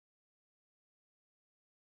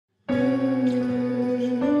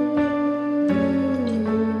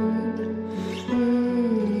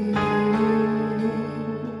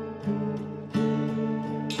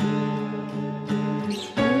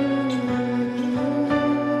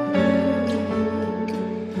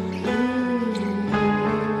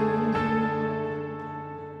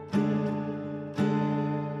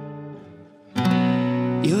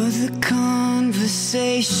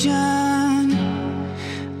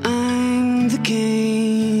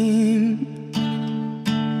game.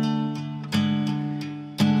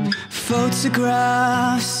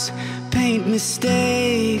 Photographs paint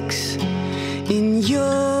mistakes in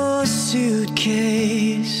your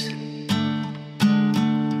suitcase.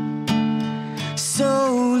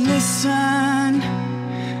 So listen,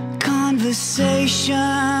 conversation,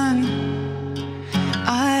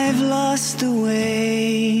 I've lost the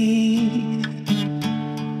way.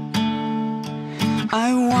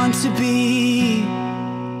 I want to be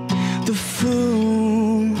the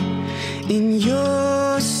fool in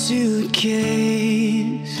your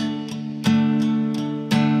suitcase.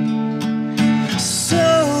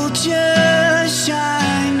 Soldier,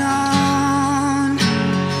 shine on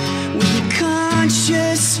with your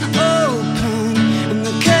conscience open, and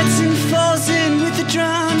the curtain falls in with the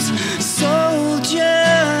drums.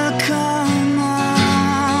 Soldier, come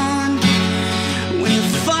on when the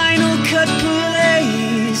final cut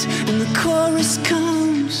plays and the chorus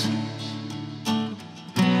comes.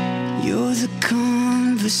 You're the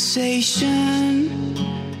conversation,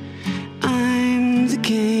 I'm the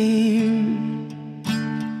game.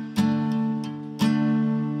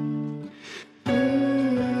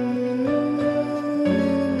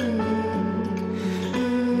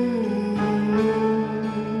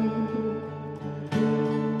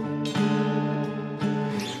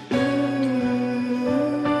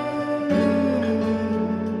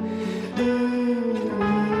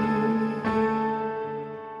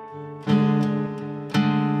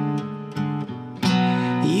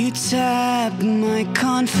 You tap my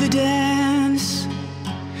confidence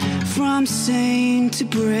from sane to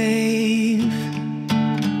brave.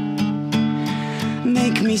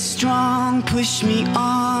 Make me strong, push me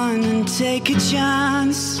on and take a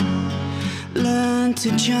chance. Learn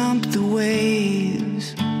to jump the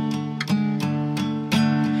waves.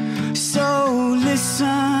 So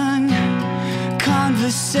listen,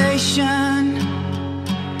 conversation,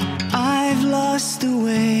 I've lost the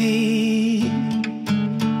way.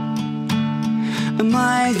 Am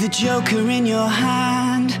I the joker in your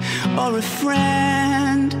hand, or a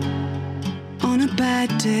friend on a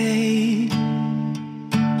bad day?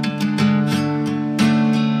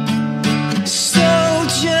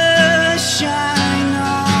 Soldier, shine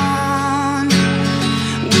on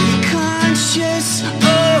with your conscience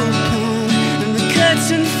open, and the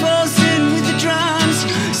curtain falls in with the drums.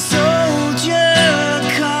 Soldier,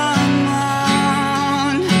 come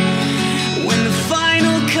on when the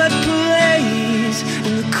final cut plays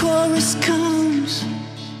and the chorus comes.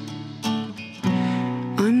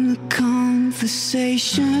 I'm the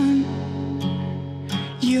conversation,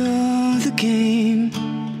 you're the game.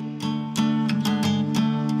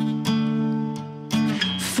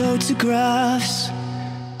 Photographs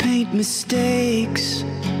paint mistakes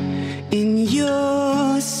in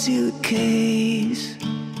your suitcase.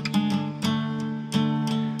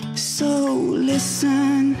 So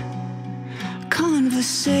listen,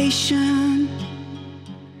 conversation,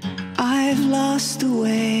 I've lost the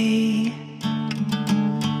way.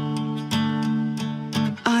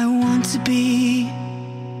 I want to be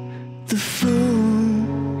the fool